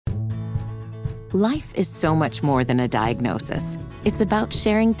Life is so much more than a diagnosis. It's about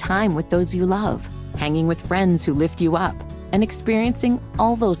sharing time with those you love, hanging with friends who lift you up, and experiencing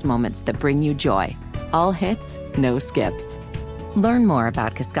all those moments that bring you joy. All hits, no skips. Learn more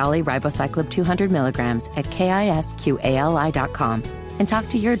about Kisqali Ribociclib 200 milligrams at KISQALI.com and talk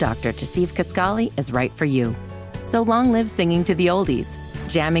to your doctor to see if Kisqali is right for you. So long live singing to the oldies,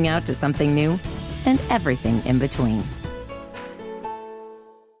 jamming out to something new, and everything in between.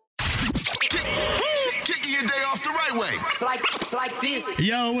 Kicking your day off the right way. Like this.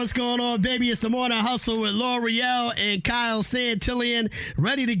 Yo, what's going on, baby? It's the Morning Hustle with L'Oreal and Kyle Santillian,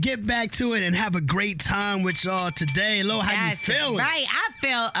 ready to get back to it and have a great time with y'all today. Lo, how you feeling? Right, I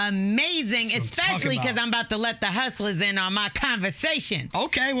feel amazing, especially because I'm about to let the hustlers in on my conversation.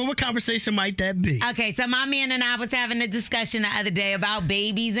 Okay, well, what conversation might that be? Okay, so my man and I was having a discussion the other day about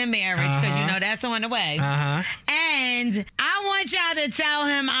babies and marriage, because you know that's on the way. And I want y'all to tell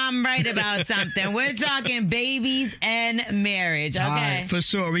him I'm right about something. We're talking babies and marriage. Okay. All right, for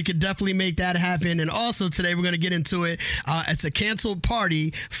sure. We could definitely make that happen. And also today we're going to get into it. It's a canceled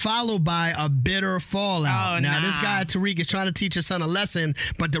party followed by a bitter fallout. This guy, Tariq, is trying to teach his son a lesson,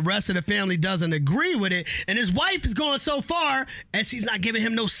 but the rest of the family doesn't agree with it. And his wife is going so far as she's not giving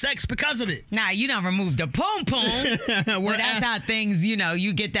him no sex because of it. Nah, you done removed the poom-poom. Well, that's how things,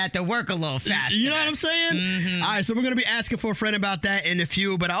 you get that to work a little faster. You know what I'm saying? Mm-hmm. All right, so we're going to be asking for a friend about that in a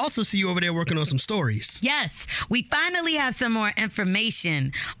few, but I also see you over there working on some stories. Yes, we finally have some more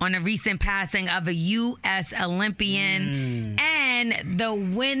information on the recent passing of a U.S. Olympian. And the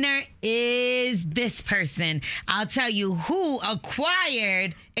winner is this person. I'll tell you who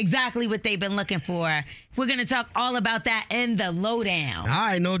acquired exactly what they've been looking for. We're going to talk all about that in the lowdown. All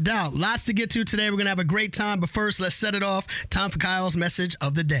right, no doubt. Lots to get to today. We're going to have a great time. But first, let's set it off. Time for Kyle's message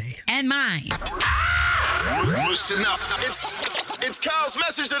of the day. And mine. Listen up. It's Kyle's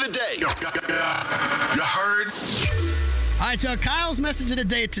message of the day. You heard? All right, y'all. Kyle's message of the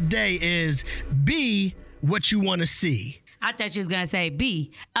day today is be what you want to see. I thought you was going to say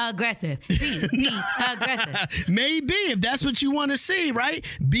be aggressive. Be aggressive. Maybe, if that's what you want to see, right?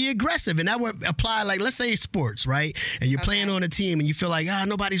 Be aggressive. And that would apply, like, let's say sports, right? And you're playing on a team and you feel like,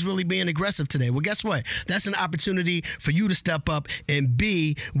 nobody's really being aggressive today. Well, guess what? That's an opportunity for you to step up and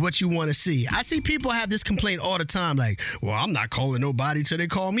be what you want to see. I see people have this complaint all the time, like, well, I'm not calling nobody till they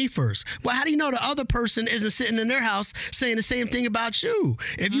call me first. Well, how do you know the other person isn't sitting in their house saying the same thing about you?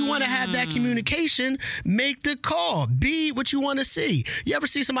 If you want to have that communication, make the call. Be what you want to see. You ever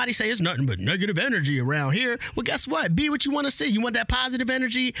see somebody say it's nothing but negative energy around here? Well, guess what? Be what you want to see. You want that positive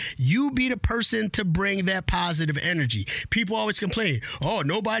energy? You be the person to bring that positive energy. People always complain,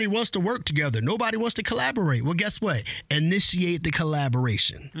 nobody wants to work together. Nobody wants to collaborate. Well, guess what? Initiate the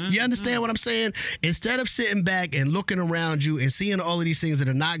collaboration. You understand what I'm saying? Instead of sitting back and looking around you and seeing all of these things that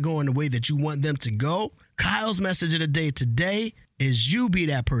are not going the way that you want them to go, Kyle's message of the day today is you be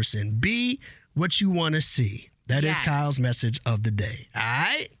that person. Be what you want to see. That is Kyle's message of the day. All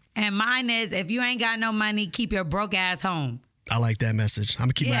right? And mine is, if you ain't got no money, keep your broke ass home. I like that message. I'm going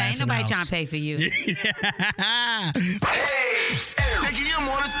to keep my ass in the house. Ain't nobody trying to pay for you. Hey, taking your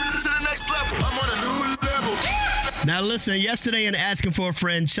mornings to the next level. I'm on a new level. Now, listen, yesterday in Asking for a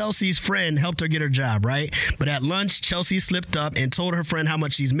Friend, Chelsea's friend helped her get her job, right? But at lunch, Chelsea slipped up and told her friend how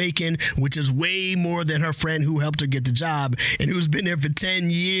much she's making, which is way more than her friend who helped her get the job and who's been there for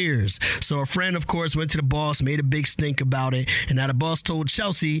 10 years. So her friend, of course, went to the boss, made a big stink about it. And now the boss told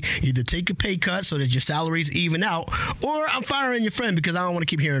Chelsea, either take a pay cut so that your salaries even out, or I'm firing your friend because I don't want to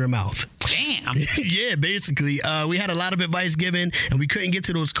keep hearing her mouth. Damn. Yeah, basically. We had a lot of advice given, and we couldn't get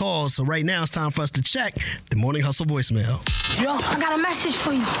to those calls. So right now it's time for us to check the Morning Hustle voicemail. Yo, I got a message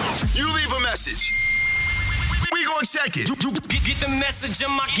for you. You leave a message. We gonna check it. You get the message.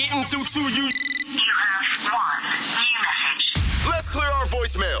 Am I getting through to you? You have one message. Let's clear our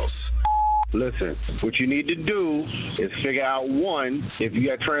voicemails. Listen, what you need to do is figure out, one, if you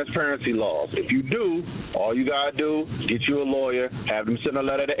got transparency laws. If you do, all you got to do, get you a lawyer, have them send a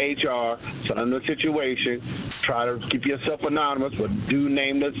letter to HR, tell them the situation, try to keep yourself anonymous, but do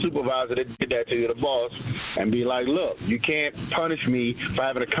name the supervisor that did that to you, the boss, and be like, look, you can't punish me for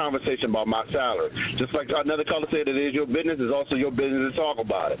having a conversation about my salary. Just like another caller said, it is your business, it's also your business to talk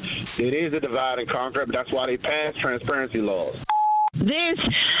about it. It is a divide and conquer, but that's why they passed transparency laws. This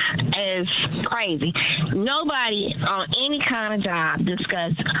is crazy. Nobody on any kind of job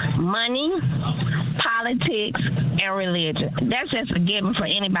discuss money, politics, and religion. That's just a given for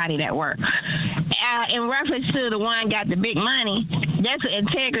anybody that works. In reference to the one got the big money, that's an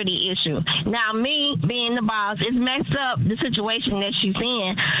integrity issue. Now, me being the boss, it's messed up the situation that she's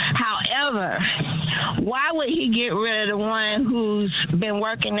in. However, why would he get rid of the one who's been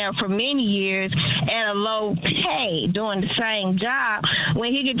working there for many years at a low pay doing the same job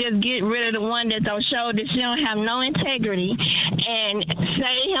when he could just get rid of the one that don't show that she don't have no integrity and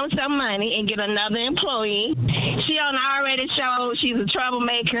save him some money and get another employee? She don't already show she's a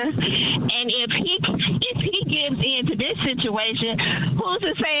troublemaker, and if he gives in to this situation, who's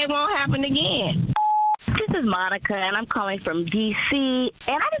to say it won't happen again? This is Monica, and I'm calling from D.C. And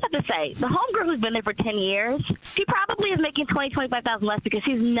I just have to say, the homegirl who's been there for 10 years, she probably is making $25,000 less because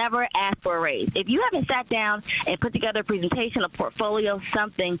she's never asked for a raise. If you haven't sat down and put together a presentation, a portfolio,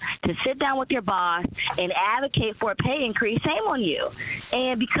 something to sit down with your boss and advocate for a pay increase, shame on you.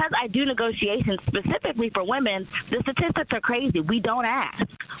 And because I do negotiations specifically for women, the statistics are crazy. We don't ask.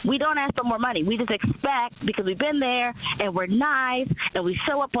 We don't ask for more money. We just expect, because we've been there and we're nice and we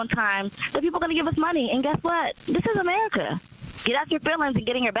show up on time, that people are going to give us money. And guess what? This is America. Get out your feelings and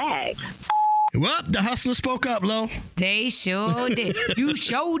get in your bag. Well, the hustler spoke up, Lo. They sure did. You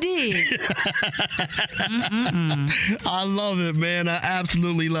sure did. I love it, man. I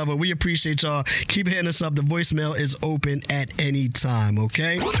absolutely love it. We appreciate y'all. Keep hitting us up. The voicemail is open at any time,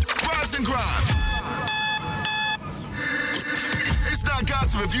 okay? Rise and grind. It's not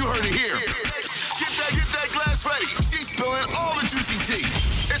gossip if you heard it here. Get that glass ready. She's spilling all the juicy tea.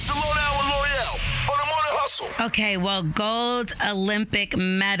 It's the Lowdown with L'Oreal on the Morning Hustle. Okay, well, gold Olympic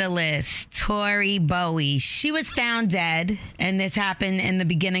medalist Tori Bowie, she was found dead, and this happened in the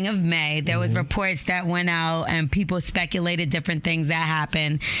beginning of May. There was reports that went out, and people speculated different things that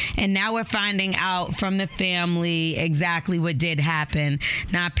happened. And now we're finding out from the family exactly what did happen.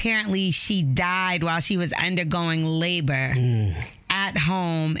 Now, apparently, she died while she was undergoing labor. At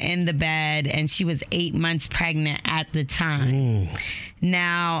home in the bed, and she was 8 months pregnant at the time.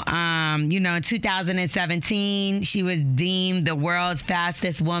 Now, in 2017, she was deemed the world's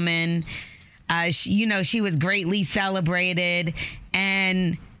fastest woman. She was greatly celebrated,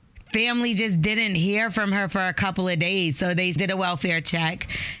 and family just didn't hear from her for a couple of days. So they did a welfare check,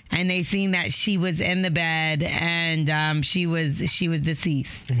 and they seen that she was in the bed, and she was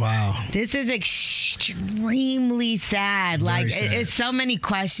deceased. Wow. This is extremely sad. Very sad. It's so many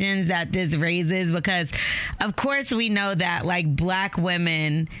questions that this raises, because of course we know that like Black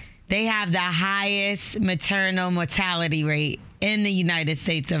women, they have the highest maternal mortality rate in the United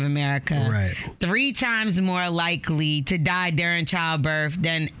States of America. Right. 3 times more likely to die during childbirth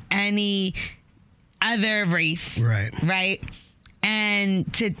than any other race. Right. Right.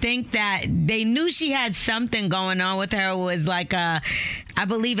 And to think that they knew she had something going on with her was like I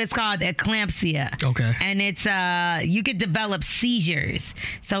believe it's called eclampsia. Okay. And it's you could develop seizures.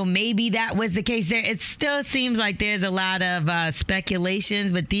 So maybe that was the case there. It still seems like there's a lot of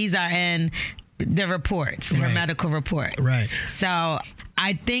speculations, but these are in the reports, her medical report. Right. So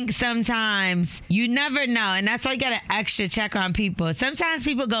I think sometimes you never know, and that's why you got to extra check on people. Sometimes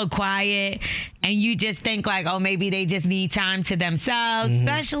people go quiet, and you just think like, oh, maybe they just need time to themselves.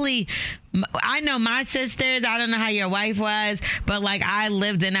 Especially, I know my sisters, I don't know how your wife was, but like I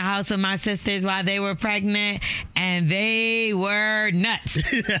lived in a house with my sisters while they were pregnant, and they were nuts. So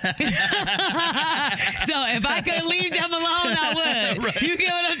if I could leave them alone, I would. Right. You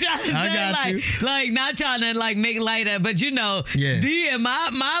get what I'm trying to say? I got you. Like not trying to like make light of, but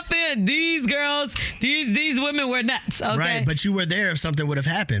these girls, these women were nuts. Okay? Right, but you were there if something would have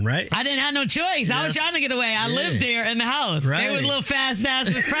happened, right? I didn't have no choice. Yes. I was trying to get away. I lived there in the house. Right. They were little fast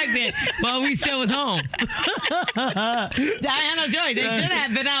ass was pregnant while we still was home. I had no choice. They should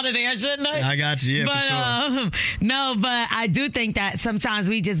have been out of there, shouldn't they? I got you, but, for sure. No, but I do think that sometimes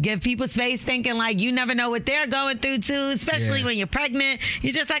we just give people space, thinking like you never know what they're going through too, especially when you're pregnant.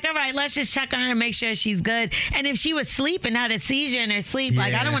 You're just like, all right, let's just check on her and make sure she's good. And if she was sleeping, had a seizure in her sleep,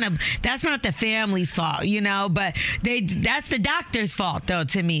 like I don't want to, that's not the family's fault, but that's the doctor's fault though,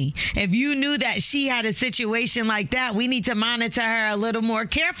 to me. If you knew that she had a situation like that, we need to monitor her a little more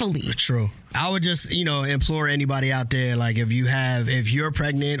carefully. True. I would just, implore anybody out there, like if you're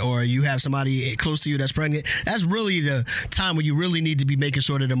pregnant or you have somebody close to you that's pregnant, that's really the time when you really need to be making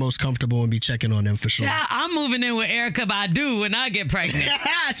sure that they're most comfortable and be checking on them for sure. Yeah, I'm moving in with Erykah Badu when I get pregnant.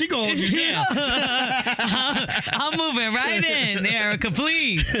 She gonna hold you down. I'm moving right in, Erykah,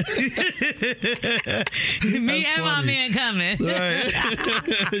 please. Me and my man coming. Right.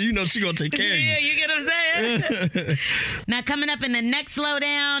 She gonna take care of you. Yeah, you get what I'm saying? Now, coming up in the next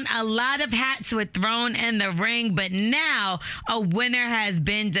Lowdown, a lot of hats were thrown in the ring, but now a winner has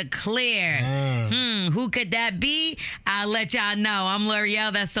been declared. Who could that be? I'll let y'all know. I'm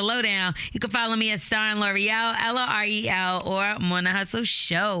L'Oreal. That's the Lowdown. You can follow me at Star and L'Oreal, L'Orel, or Morning Hustle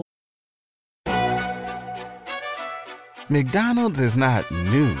Show. McDonald's is not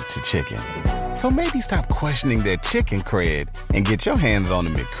new to chicken. So maybe stop questioning their chicken cred and get your hands on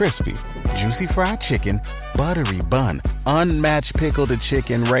the McCrispy. Juicy fried chicken, buttery bun, unmatched pickle to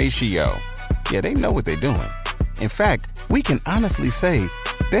chicken ratio. Yeah, they know what they're doing. In fact, we can honestly say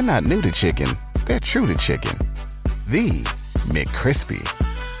they're not new to chicken, they're true to chicken. The McCrispy.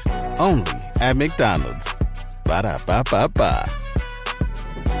 Only at McDonald's. Ba-da-ba-ba-ba.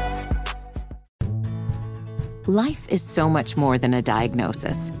 Life is so much more than a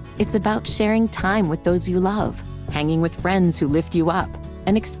diagnosis. It's about sharing time with those you love, hanging with friends who lift you up,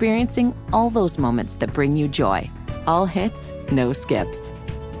 and experiencing all those moments that bring you joy. All hits, no skips.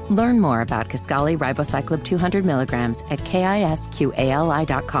 Learn more about Kisqali Ribociclib 200 milligrams at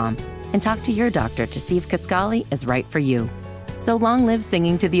KISQALI.com and talk to your doctor to see if Kisqali is right for you. So long live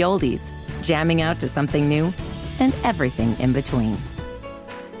singing to the oldies, jamming out to something new, and everything in between.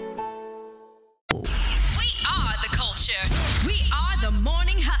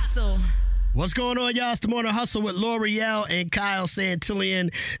 What's going on, y'all? It's the Morning Hustle with L'Oreal and Kyle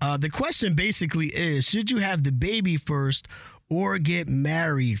Santillan. The question basically is, should you have the baby first or get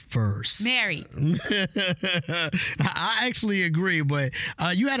married first? Married. I actually agree, but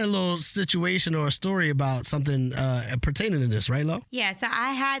you had a little situation or a story about something pertaining to this, right, Lo? Yeah, so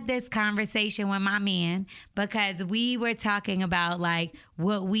I had this conversation with my man because we were talking about like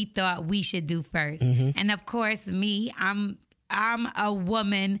what we thought we should do first. Mm-hmm. And of course, I'm a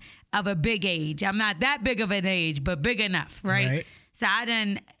woman of a big age. I'm not that big of an age, but big enough, right? So I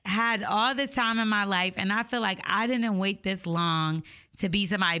done had all this time in my life, and I feel like I didn't wait this long to be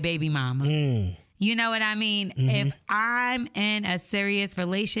somebody's baby mama. You know what I mean? Mm-hmm. If I'm in a serious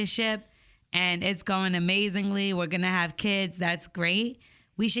relationship and it's going amazingly, we're going to have kids, that's great.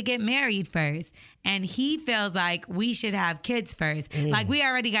 We should get married first. And he feels like we should have kids first. Like, we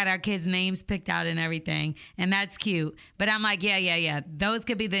already got our kids' names picked out and everything, and that's cute. But I'm like, yeah. Those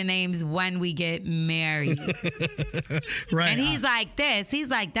could be the names when we get married. Right. And he's like this. He's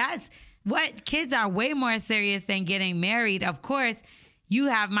like, that's what, kids are way more serious than getting married. Of course, you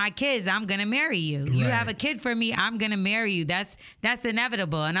have my kids, I'm going to marry you. Right. You have a kid for me, I'm going to marry you. That's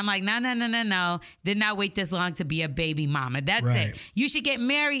inevitable. And I'm like, no. Did not wait this long to be a baby mama. That's it. You should get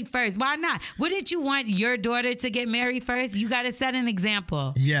married first. Why not? Wouldn't you want your daughter to get married first? You got to set an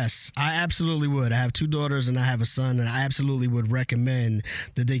example. Yes, I absolutely would. I have 2 daughters and I have a son, and I absolutely would recommend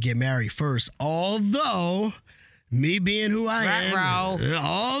that they get married first. Although, me being who I am,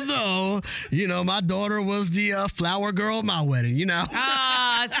 although, my daughter was the flower girl at my wedding,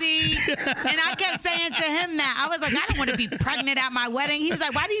 See? And I kept saying to him that. I was like, I don't want to be pregnant at my wedding. He was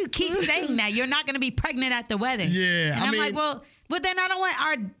like, why do you keep saying that? You're not going to be pregnant at the wedding. Yeah. And I'm like, well, then I don't want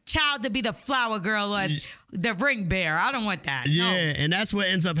our child to be the flower girl or the ring bearer. I don't want that. Yeah, no. And that's what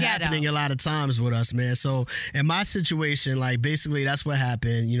ends up happening a lot of times with us, man. So in my situation, like, basically that's what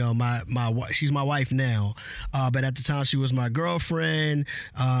happened. She's my wife now, but at the time she was my girlfriend.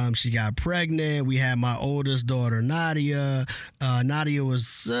 She got pregnant. We had my oldest daughter, Nadia. Nadia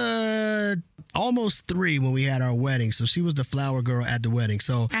was almost 3 when we had our wedding, so she was the flower girl at the wedding.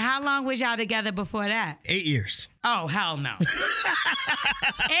 So, and how long was y'all together before that? 8 years. Oh, hell no.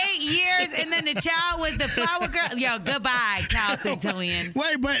 8 years, and then the child was the flower girl. Yo, goodbye, Kyle Santillan.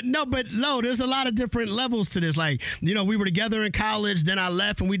 Wait, but Lo, there's a lot of different levels to this. Like, we were together in college, then I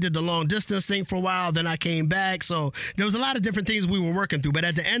left and we did the long distance thing for a while, then I came back. So there was a lot of different things we were working through. But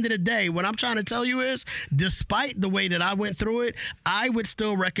at the end of the day, what I'm trying to tell you is, despite the way that I went through it, I would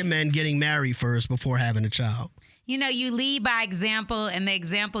still recommend getting married first before having a child. You lead by example, and the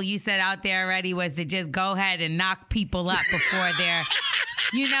example you set out there already was to just go ahead and knock people up before they're,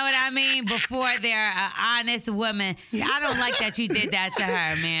 you know what I mean? Before they're an honest woman. I don't like that you did that to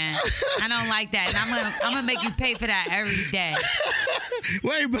her, man. I don't like that. And I'm gonna make you pay for that every day.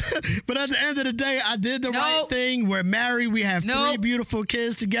 Wait, but at the end of the day, I did the right thing. We're married. We have 3 beautiful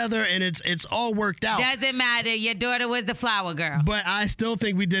kids together, and it's all worked out. Doesn't matter. Your daughter was the flower girl. But I still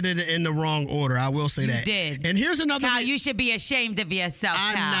think we did it in the wrong order. I will say that. You did. And here's another Kyle, you should be ashamed of yourself,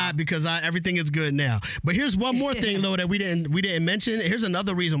 I'm Kyle. not, because everything is good now. But here's one more thing, Lo, that we didn't mention. Here's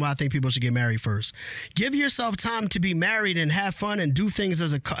another reason why I think people should get married first. Give yourself time to be married and have fun and do things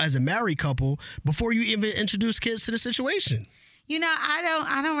as a married couple before you even introduce kids to the situation.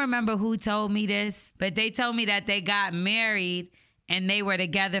 I don't remember who told me this, but they told me that they got married and they were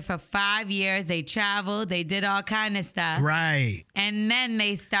together for 5 years. They traveled, they did all kind of stuff. Right. And then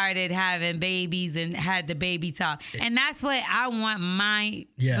they started having babies and had the baby talk. And that's what I want my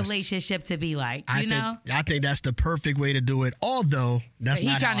relationship to be like. You know? I think that's the perfect way to do it. Although that's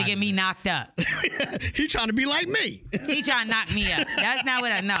not. He trying to get me knocked up. He trying to be like me. He trying to knock me up. That's not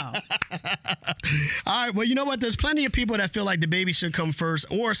what I know. All right. Well, you know what? There's plenty of people that feel like the baby should come first,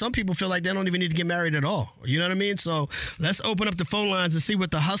 or some people feel like they don't even need to get married at all. You know what I mean? So let's open up the phone lines and see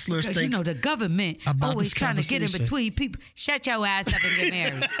what the hustlers think. Because you know the government always trying to get in between people. Shut your ass up and get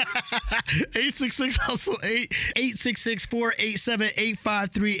married. 866-HUSTLE-8,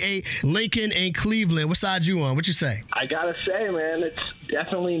 866-487-8538. Lincoln and Cleveland. What side you on? What you say? I gotta say, man, it's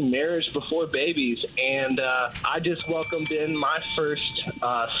definitely marriage before babies. And I just welcomed in my first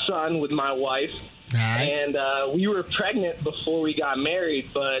son with my wife. Right. And we were pregnant before we got married,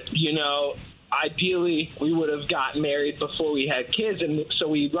 but, you know, ideally we would have got married before we had kids, and so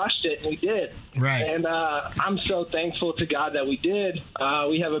we rushed it, and we did. Right. And I'm so thankful to God that we did.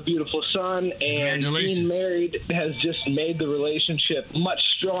 We have a beautiful son, and being married has just made the relationship much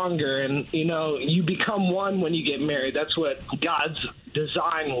stronger. And, you know, you become one when you get married. That's what God's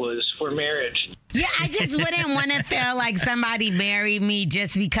design was for marriage. Yeah, I just wouldn't want to feel like somebody married me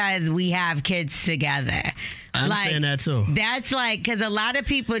just because we have kids together. I understand that too. That's like, because a lot of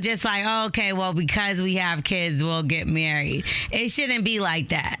people just like, oh, okay, well, because we have kids, we'll get married. It shouldn't be like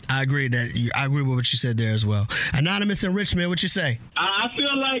that. I agree with what you said there as well. Anonymous in Richmond, what you say? I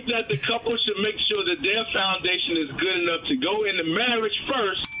feel like that the couple should make sure that their foundation is good enough to go into marriage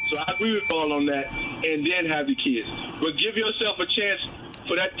first. So I agree with Paul on that, and then have the kids. But give yourself a chance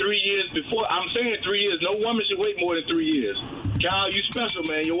for that 3 years before. I'm saying 3 years. No woman should wait more than 3 years. Kyle, you special,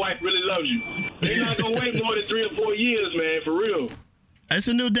 man. Your wife really loves you. They're not going to wait more than 3 or 4 years, man, for real. It's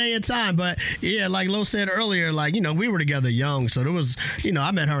a new day and time, but yeah, like Lo said earlier, like, you know, we were together young, so there was, you know,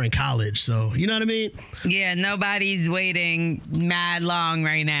 I met her in college, so you know what I mean? Yeah, nobody's waiting mad long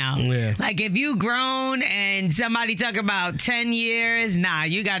right now. Yeah. Like, if you grown and somebody talk about 10 years, nah,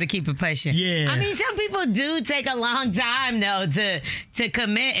 you got to keep it pushing. Yeah. I mean, some people do take a long time, though, to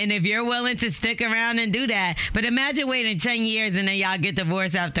commit, and if you're willing to stick around and do that, but imagine waiting 10 years and then y'all get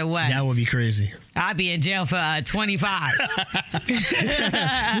divorced after what? That would be crazy. I'd be in jail for 25.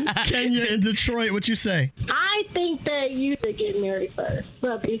 Kenya in Detroit, what you say? I think that you should get married first.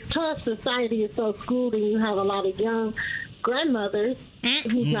 But because society is so screwed and you have a lot of young grandmothers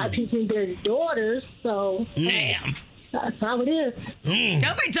who's not teaching their daughters, so... Damn. That's how it is.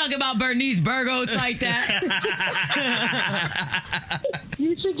 Don't be talking about Bernice Burgos like that.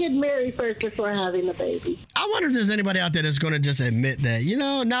 You should get married first before having a baby. I wonder if there's anybody out there that's going to just admit that, you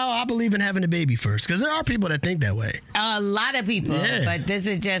know, no, I believe in having a baby first. Because there are people that think that way. A lot of people. Yeah. But this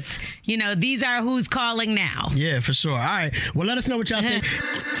is just, you know, these are who's calling now. Yeah, for sure. All right. Well, let us know what y'all think.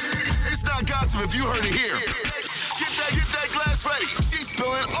 It's not gossip if you heard it here. Get that glass ready. She's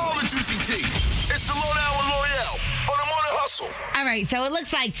spilling all the juicy tea. It's the Lowdown with L'Oreal on the Morning Hustle. All right, so it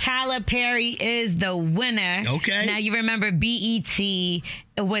looks like Tyler Perry is the winner. Okay. Now, you remember BET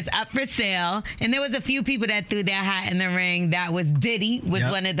was up for sale, and there was a few people that threw their hat in the ring. That was Diddy was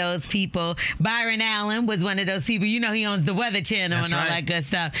one of those people. Byron Allen was one of those people. You know, he owns the Weather Channel. That's and all that good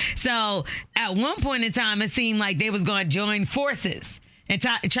stuff. So at one point in time, it seemed like they was going to join forces and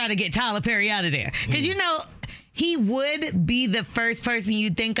try to get Tyler Perry out of there. Because, you know, he would be the first person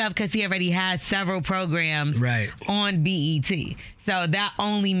you think of because he already has several programs on BET. So that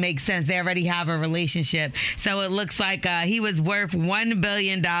only makes sense. They already have a relationship. So it looks like he was worth $1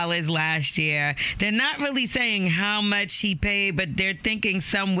 billion last year. They're not really saying how much he paid, but they're thinking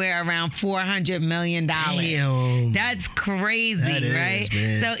somewhere around $400 million. Damn. That's crazy, right?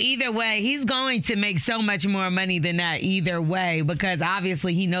 Man. So either way, he's going to make so much more money than that either way, because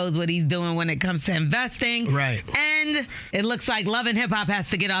obviously he knows what he's doing when it comes to investing. Right. And it looks like Love and Hip Hop has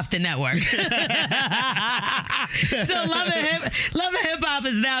to get off the network. So Love and Hip Hop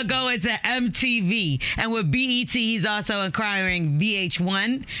is now going to MTV. And with BET, he's also acquiring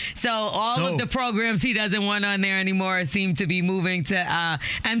VH1. So all of the programs he doesn't want on there anymore seem to be moving to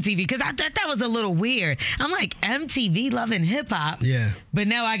MTV. Because I thought that was a little weird. I'm like, MTV, Love and Hip Hop? Yeah. But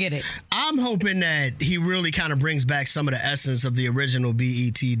now I get it. I'm hoping that he really kind of brings back some of the essence of the original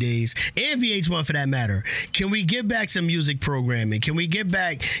BET days, and VH1 for that matter. Can we get back some music programming? Can we get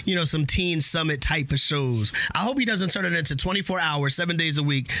back, you know, some Teen Summit type of shows? I hope he doesn't turn it into 24 hours, 7 days a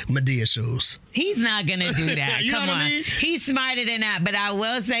week Medea shows. He's not going to do that. You Come know what on. I mean? He's smarter than that. But I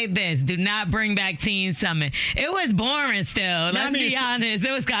will say this. Do not bring back Teen Summit. It was boring still. Let's be honest.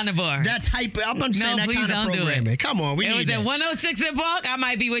 It was kind of boring. That type, I'm saying that kind of programming. Come on, we need that. It was at 106 in Park. I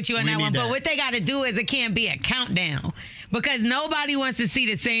might be with you on that one. But what they got to do is it can't be a countdown. Because nobody wants to see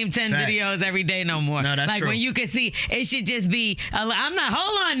the same 10 Facts. videos every day no more. No, that's like true. when you can see, it should just be, I'm not,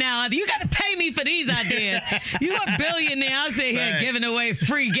 hold on now. You got to pay me for these ideas. You a billionaire. I'm sitting here Facts. giving away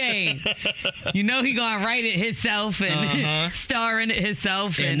free game. You know he going to write it himself and star in it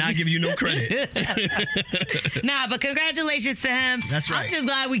himself. And not give you no credit. Nah, but congratulations to him. That's right. I'm just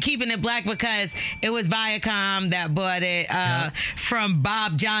glad we keeping it black because it was Viacom that bought it from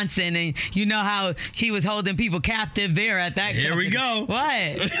Bob Johnson. And you know how he was holding people captive there at that Here we company. go.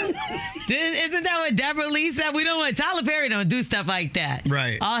 What? Isn't that what Deborah Lee said? We don't want Tyler Perry don't do stuff like that.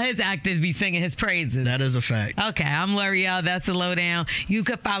 Right. All his actors be singing his praises. That is a fact. Okay, I'm L'Oreal. That's the lowdown. You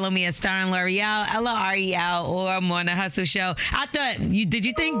could follow me at Star and L'Oreal, L'Oreal, or Morning Hustle Show. I thought did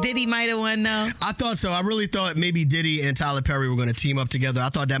you think Diddy might have won though? I thought so. I really thought maybe Diddy and Tyler Perry were going to team up together. I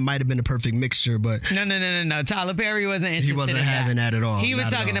thought that might have been a perfect mixture, but No. Tyler Perry wasn't interested. he wasn't in having that at all. He was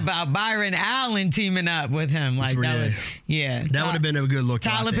Not at talking all. about Byron Allen teaming up with him. Like that was, yeah. That would have been a good look.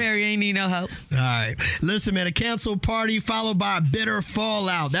 Tyler Perry ain't need no help. All right. Listen, man, a canceled party followed by a bitter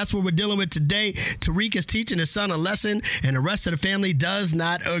fallout. That's what we're dealing with today. Tariq is teaching his son a lesson, and the rest of the family does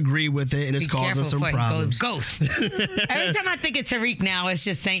not agree with it, and it's causing some problems. Ghost. Every time I think of Tariq now, it's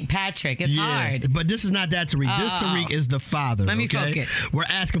just St. Patrick. It's hard. But this is not that Tariq. This Tariq is the father. Let me okay? focus. We're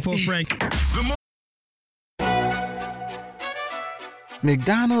asking for a friend.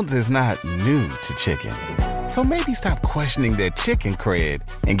 McDonald's is not new to chicken. So maybe stop questioning their chicken cred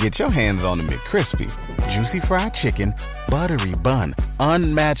and get your hands on the McCrispy. Juicy fried chicken, buttery bun,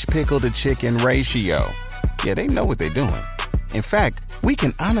 unmatched pickle to chicken ratio. Yeah, they know what they're doing. In fact, we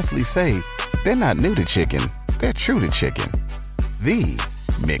can honestly say they're not new to chicken. They're true to chicken. The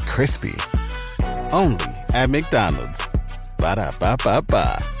McCrispy. Only at McDonald's.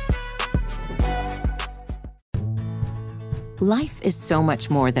 Ba-da-ba-ba-ba. Life is so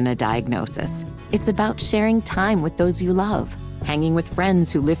much more than a diagnosis. It's about sharing time with those you love, hanging with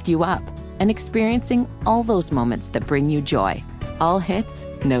friends who lift you up, and experiencing all those moments that bring you joy. All hits,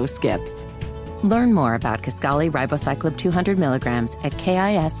 no skips. Learn more about Kisqali Ribociclib 200 milligrams at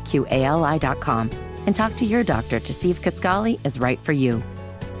KISQALI.com and talk to your doctor to see if Kisqali is right for you.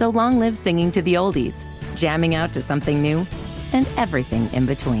 So long live singing to the oldies, jamming out to something new, and everything in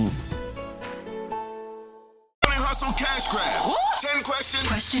between. Hustle cash grab. 10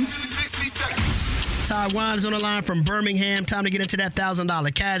 questions, 60 seconds. Taiwan is on the line from Birmingham. Time to get into that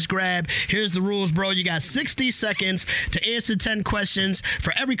 $1,000 cash grab. Here's the rules, bro. You got 60 seconds to answer 10 questions.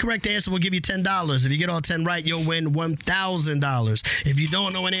 For every correct answer, we'll give you $10. If you get all 10 right, you'll win $1,000. If you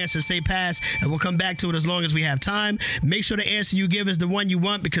don't know an answer, say pass, and we'll come back to it as long as we have time. Make sure the answer you give is the one you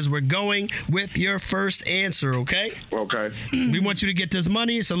want because we're going with your first answer, okay? Okay. We want you to get this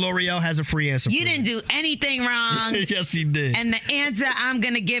money, so L'Oreal has a free answer. You didn't do anything wrong. Yes, he did. And the answer I'm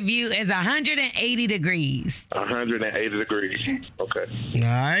going to give you is 180 degrees. 180 degrees. Okay. All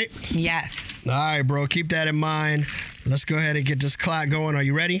right. Yes. All right, bro. Keep that in mind. Let's go ahead and get this clock going. Are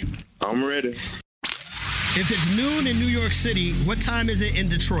you ready? I'm ready. If it's noon in New York City, what time is it in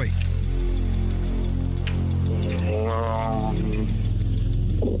Detroit?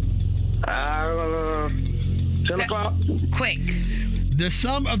 10 o'clock. Quick. The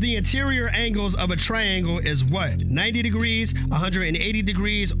sum of the interior angles of a triangle is what? 90 degrees, 180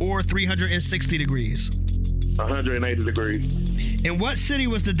 degrees, or 360 degrees? 180 degrees. In what city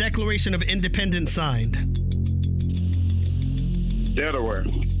was the Declaration of Independence signed? Delaware.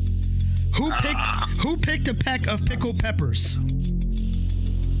 Who picked a peck of pickled peppers?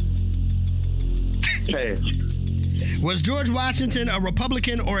 Pass. Was George Washington a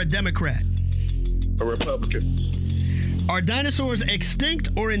Republican or a Democrat? A Republican. Are dinosaurs extinct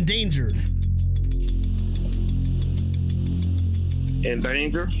or endangered?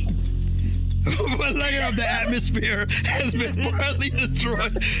 Endangered. What layer of the atmosphere has been partly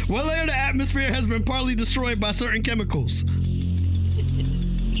destroyed? What layer of the atmosphere has been partly destroyed by certain chemicals?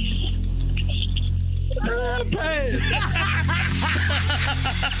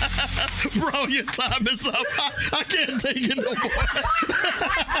 Bro, your time is up. I can't take it no more.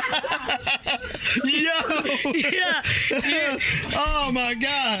 Yo. Yeah. Oh, my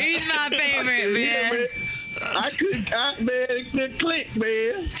God. He's my favorite, man. It couldn't click,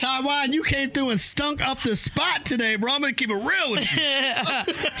 man. Taiwan, you came through and stunk up the spot today, bro. I'm going to keep it real with you.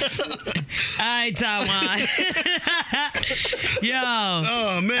 All right, Taiwan. Yo.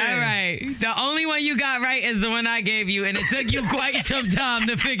 Oh, man. All right. The only one you got right is the one I gave you, and it took you quite some time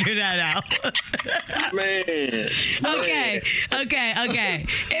to figure that out. Man. Okay.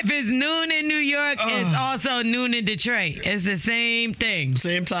 If it's noon in New York, it's also noon in Detroit. It's the same thing.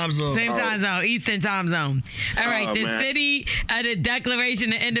 Same time zone. Same time zone. Eastern time zone. All right, the city of the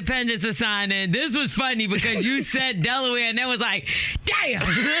Declaration of Independence was signed in. This was funny because you said Delaware, and it was like, damn.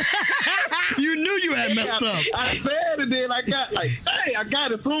 You knew you had messed up. I said it, then I got I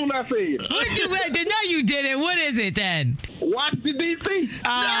got it soon. I said it. What you? No, you didn't. What is it then? Washington D.C.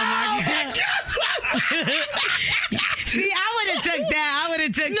 Oh my God. See, I would have took that. I would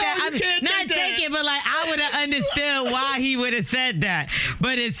have took that. You can't not take it, but like I would have understood why he would have said that.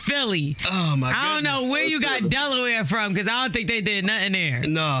 But it's Philly. Oh my God. I don't know where you got Delaware from because I don't think they did nothing there.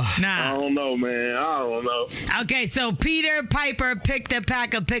 No. Nah. I don't know, man. I don't know. Okay, so Peter Piper picked a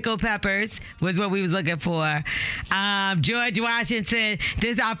pack of pickled peppers was what we was looking for. George Washington,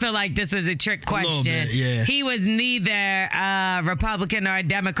 I feel like this was a trick question. Bit, yeah. He was neither Republican or a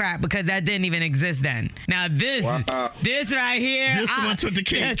Democrat because that didn't even exist then. Now this right here. This one took the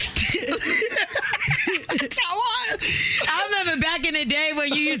cake. I remember back in the day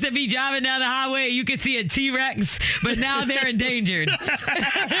when you used to be driving down the highway, you could see a T-Rex, but now they're endangered. So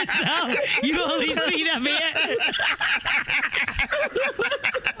you only see them here.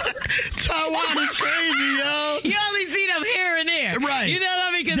 Taiwan is crazy, yo. You only see them here and there. Right. You know what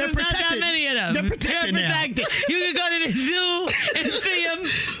I mean? Because there's not that many of them. They're protected now. You can go to the zoo and see them.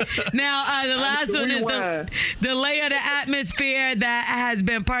 Now, the last one is the layer of the atmosphere that has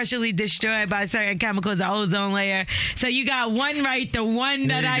been partially destroyed by certain chemicals, the ozone layer. So you got one right, the one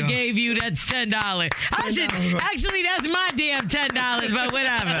that I gave you, that's $10. Actually, that's my damn $10, but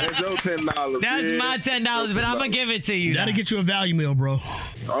whatever. That's your $10. That's my $10, but I'm going to give it to you. That'll get you a value meal, bro.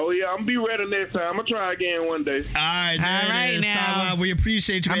 Oh, yeah, I'm going to be ready next time. I'm going to try again one day. All right, All right, now. Taiwan, we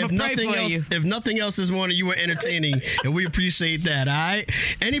appreciate you. I'm gonna pray for you. If nothing else this morning, you were entertaining, and we appreciate that, all right?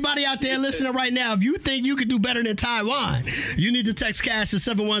 Anybody out there listening right now, if you think you could do better than Taiwan, you need to text cash to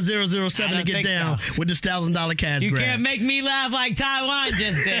 71007 to get down with this $1,000 cash You grab. can't make me laugh like Taiwan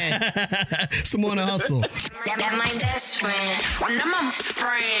just did. Some on the hustle. That my best friend. One of my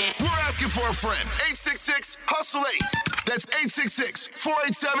friend. We're asking for a friend. 866-HUSTLE-8. That's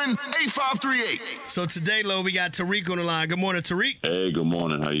 866-487-8538. So today, Lo, we got Tariq on the line. Good morning, Tariq. Hey, good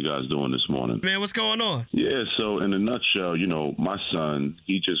morning. How you guys doing this morning? Man, what's going on? Yeah, so in a nutshell, my son,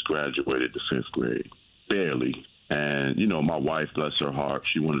 he just graduated the 5th grade, barely. And, my wife, bless her heart,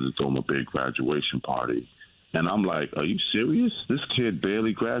 she wanted to throw him a big graduation party. And I'm like, are you serious? This kid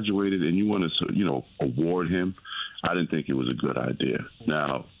barely graduated and you want to, award him? I didn't think it was a good idea.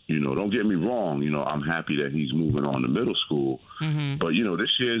 Now, don't get me wrong. I'm happy that he's moving on to middle school. Mm-hmm. But,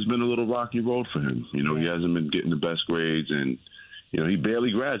 this year has been a little rocky road for him. He hasn't been getting the best grades and, he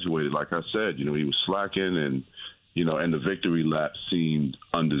barely graduated. Like I said, he was slacking and, and the victory lap seemed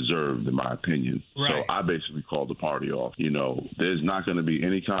undeserved in my opinion. Right. So I basically called the party off. There's not going to be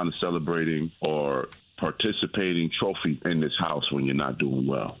any kind of celebrating or participating trophy in this house when you're not doing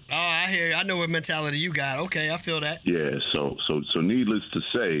well. Oh, I hear you. I know what mentality you got. Okay, I feel that. Yeah, so needless to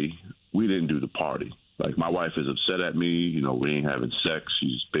say, we didn't do the party. Like, my wife is upset at me. We ain't having sex.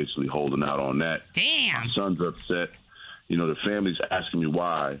 She's basically holding out on that. Damn. My son's upset. The family's asking me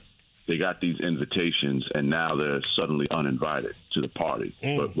why they got these invitations and now they're suddenly uninvited to the party.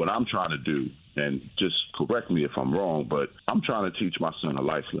 But what I'm trying to do, and just correct me if I'm wrong, but I'm trying to teach my son a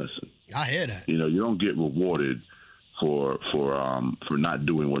life lesson. I hear that. You don't get rewarded for not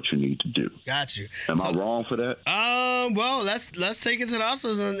doing what you need to do. Got you. Am I wrong for that? Well, let's take it to the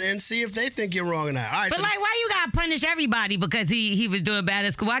hustlers and see if they think you're wrong or not. All right. But why you gotta punish everybody because he was doing bad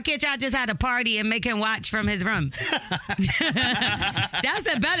at school? Why can't y'all just have a party and make him watch from his room? That's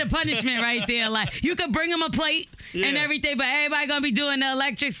a better punishment right there. Like, you could bring him a plate and everything, but everybody gonna be doing the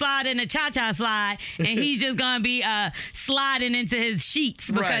electric slide and the cha-cha slide, and he's just gonna be sliding into his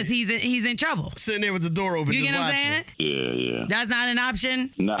sheets because he's in trouble. Sitting there with the door open, you just get what I'm watching. saying? Yeah. That's not an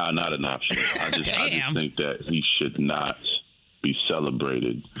option? Nah, not an option. I just think that he should not be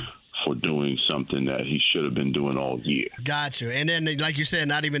celebrated for doing something that he should have been doing all year. Got you. And then, like you said,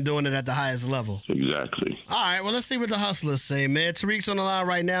 not even doing it at the highest level. Exactly. All right, well, let's see what the hustlers say, man. Tariq's on the line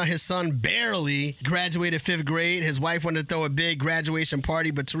right now. His son barely graduated 5th grade. His wife wanted to throw a big graduation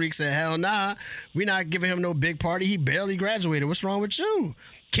party, but Tariq said, hell nah, we're not giving him no big party. He barely graduated. What's wrong with you?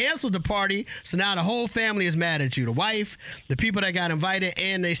 Canceled the party, so now the whole family is mad at you. The wife, the people that got invited,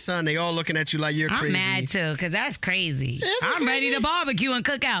 and their son, they all looking at you like you're crazy. I'm mad too, because that's crazy. I'm ready to barbecue and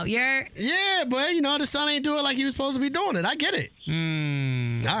cook out. Yeah, but the son ain't doing it like he was supposed to be doing it. I get it.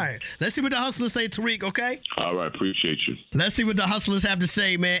 All right, let's see what the hustlers say, Tariq, okay? All right, appreciate you. Let's see what the hustlers have to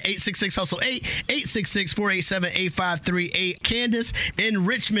say, man. 866-HUSTLE-8, 866-487-8538. Candace in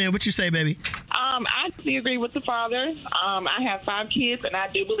Richmond, what you say, baby? I agree with the father. I have 5 kids, and I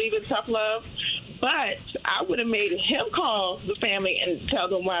do believe in tough love. But I would have made him call the family and tell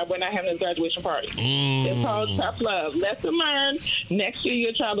them why we're not having a graduation party. It's called tough love. Lesson learned. Next year,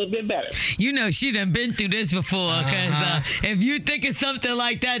 you'll try a little bit better. You know, she done been through this before. Because if you think of something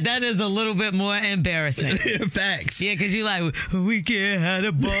like that, that is a little bit more embarrassing. Facts. Yeah, because you're like, we can't have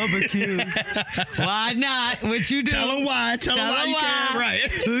a barbecue. Why not? What you do? Tell them why. Tell them why you can't.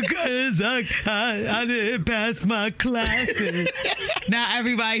 Right. Because I didn't pass my classes. Now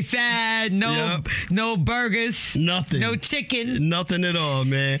everybody's sad. No burgers. Nothing. No chicken. Nothing at all,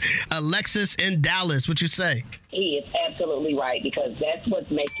 man. Alexis in Dallas, what you say? He is absolutely right, because that's what's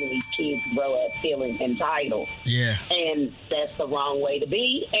making these kids grow up feeling entitled. Yeah. And that's the wrong way to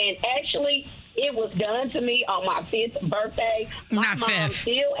be. And actually, it was done to me on my 5th birthday. My mom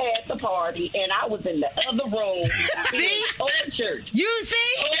still had the party, and I was in the other room. See? Orchard. You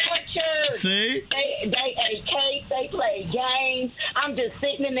see? Orchard. See? They ate cake. They played games. I'm just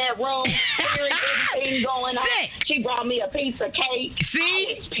sitting in that room, hearing everything going on. She brought me a piece of cake. See?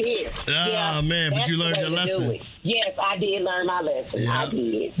 I was pissed. Oh, man, but you learned your lesson. Yes, I did learn my lesson. I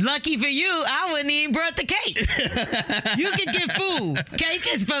did. Lucky for you, I wouldn't even brought the cake. You can get food. Cake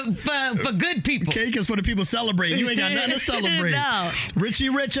is for good people. Cake is for the people celebrating. You ain't got nothing to celebrate. No. Richie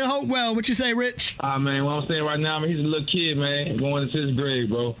Rich and Hopewell, what you say, Rich? Man, what I'm saying right now, he's a little kid, man, going to 6th grade,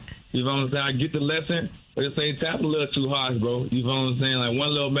 bro. You know what I'm saying? I get the lesson, but at the same time, a little too harsh, bro. You know what I'm saying? Like, one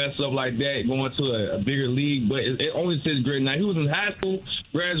little mess up like that, going to a bigger league, but it only 6th grade. Now, he was in high school,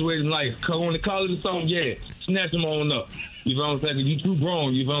 graduated in life, going to college or something, yeah, snatch him on up. You know what I'm saying? Because you too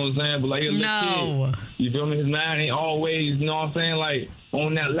grown, you know what I'm saying? But, like, he's a little kid. You feel me? His mind ain't always, you know what I'm saying, like,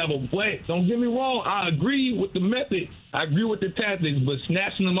 on that level. But don't get me wrong, I agree with the method. I agree with the tactics, but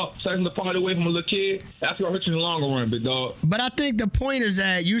snatching them up, taking the party away from a little kid, that's going to hurt you in the longer run, big dog. But I think the point is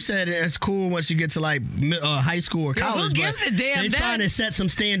that you said it's cool once you get to like high school or college. Who gives a damn? They're trying to set some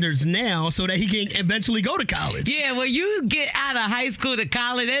standards now so that he can eventually go to college. Yeah, well, you get out of high school to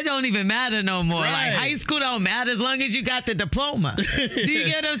college, it don't even matter no more. Right. Like, high school don't matter as long as you got the diploma. Do you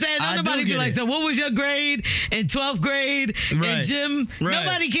get what I'm saying? I Nobody be like, so what was your grade in 12th grade in gym? Right.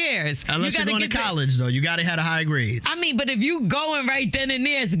 Nobody cares. Unless you're going to college, though. You got to have a high grades. I mean, but if you going right then and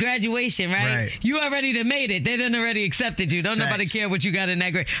there, it's graduation, right? You already done made it. They done already accepted you. Don't nobody care what you got in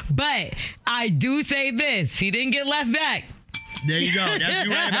that grade. But I do say this. He didn't get left back. There you go.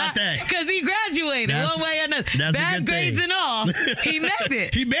 You're right about that. Because he graduated one way or another. That's bad grades thing. and all. He made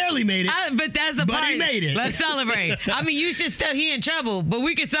it. He barely made it. But that's a But part. he made it. Let's celebrate. I mean, you should still, he in trouble, but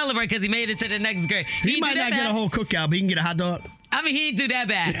we can celebrate because he made it to the next grade. He might not get a whole cookout, but he can get a hot dog. I mean, he didn't do that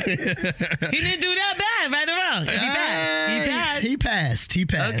bad. He didn't do that bad, right or wrong. He passed. He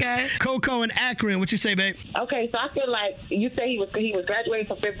passed. Okay. Coco and Akron, what you say, babe? Okay, so I feel like you say he was graduating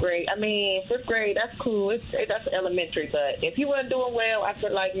from 5th grade. I mean, 5th grade, that's cool. That's elementary. But if he wasn't doing well, I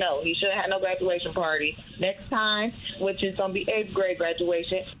feel like no, he shouldn't have no graduation party. Next time, which is gonna be 8th grade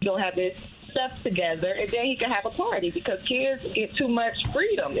graduation, he'll have his stuff together, and then he can have a party, because kids get too much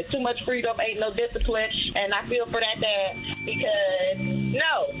freedom. It's too much freedom, ain't no discipline, and I feel for that dad, because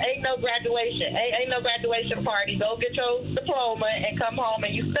no, ain't no graduation. Ain't no graduation party. Go get your diploma and come home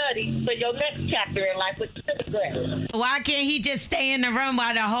and you study for your next chapter in life with the 5th grade. Why can't he just stay in the room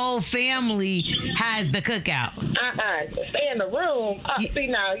while the whole family has the cookout? Stay in the room? See,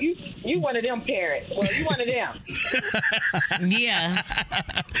 now, you one of them parents. Well, you one of them. Yeah.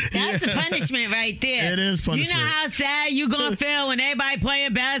 That's a punishment right there. It is punishment. You know how sad you gonna feel when everybody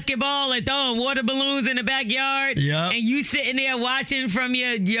playing basketball and throwing water balloons in the backyard? Yep. And you sitting there watching from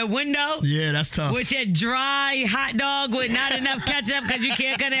your window? Yeah, that's tough. With your dry hot dog with not enough ketchup because you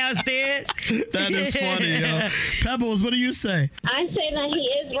can't come downstairs? That is funny, yo. Pebbles, what do you say? I say that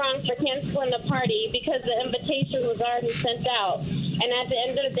he is wrong for canceling the party because the invitation was already sent out. And at the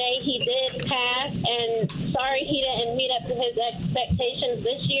end of the day, he did pass, and sorry he didn't meet up to his expectations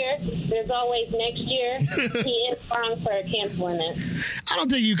this year. There's always next year. He is wrong for canceling it. I don't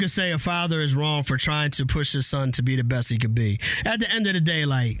think you could say a father is wrong for trying to push his son to be the best he could be. At the end of the day,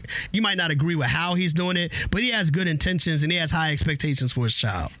 like, you might not agree with how he's doing it, but he has good intentions and he has high expectations for his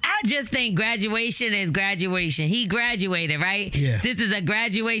child. I just think graduation is graduation. He graduated, right? Yeah. This is a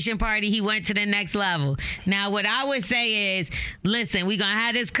graduation party. He went to the next level. Now, what I would say is, listen, we're going to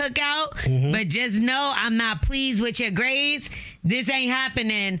have this cookout, but just know I'm not pleased with your grades. This ain't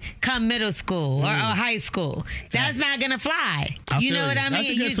happening come middle school or high school. That's not going to fly. You know what I mean? That's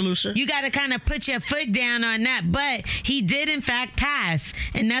a good solution. You got to kind of put your foot down on that. But he did, in fact, pass.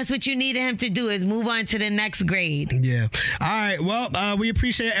 And that's what you needed him to do, is move on to the next grade. Yeah. All right. Well, we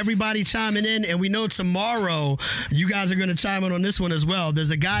appreciate everybody chiming in. And we know tomorrow you guys are going to chime in on this one as well. There's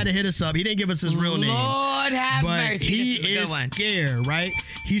a guy that hit us up. He didn't give us his real name. Lord have but mercy. He This is a good is one. scared, right?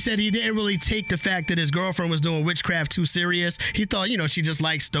 He said he didn't really take the fact that his girlfriend was doing witchcraft too serious. He thought, she just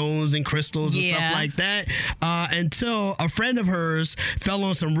liked stones and crystals and stuff like that. Until a friend of hers fell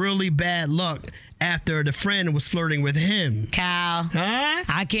on some really bad luck after the friend was flirting with him. Cal,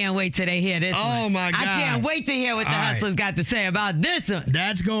 I can't wait till they hear this one. Oh, my God. I can't wait to hear what the Hustlers got to say about this one.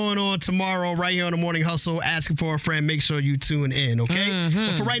 That's going on tomorrow right here on the Morning Hustle. Asking for a friend. Make sure you tune in, okay? Mm-hmm.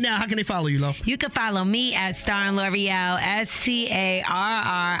 But for right now, how can they follow you, Lo? You can follow me at Starring L'Oreal,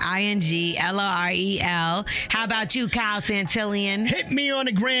 StarringLorel. How about you, Kyle Santillian? Hit me on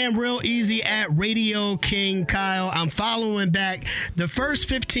the gram real easy at Radio King Kyle. I'm following back the first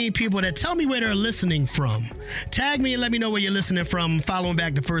 15 people that tell me where they're listening from. Tag me and let me know where you're listening from. Following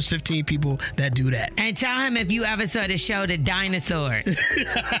back the first 15 people that do that. And tell him if you ever saw the show The Dinosaur.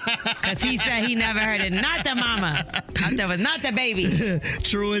 Because he said he never heard it. Not the mama. That was not the baby.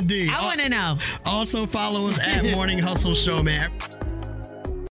 True indeed. I want to know. Also follow us at Morning Hustle Show, man.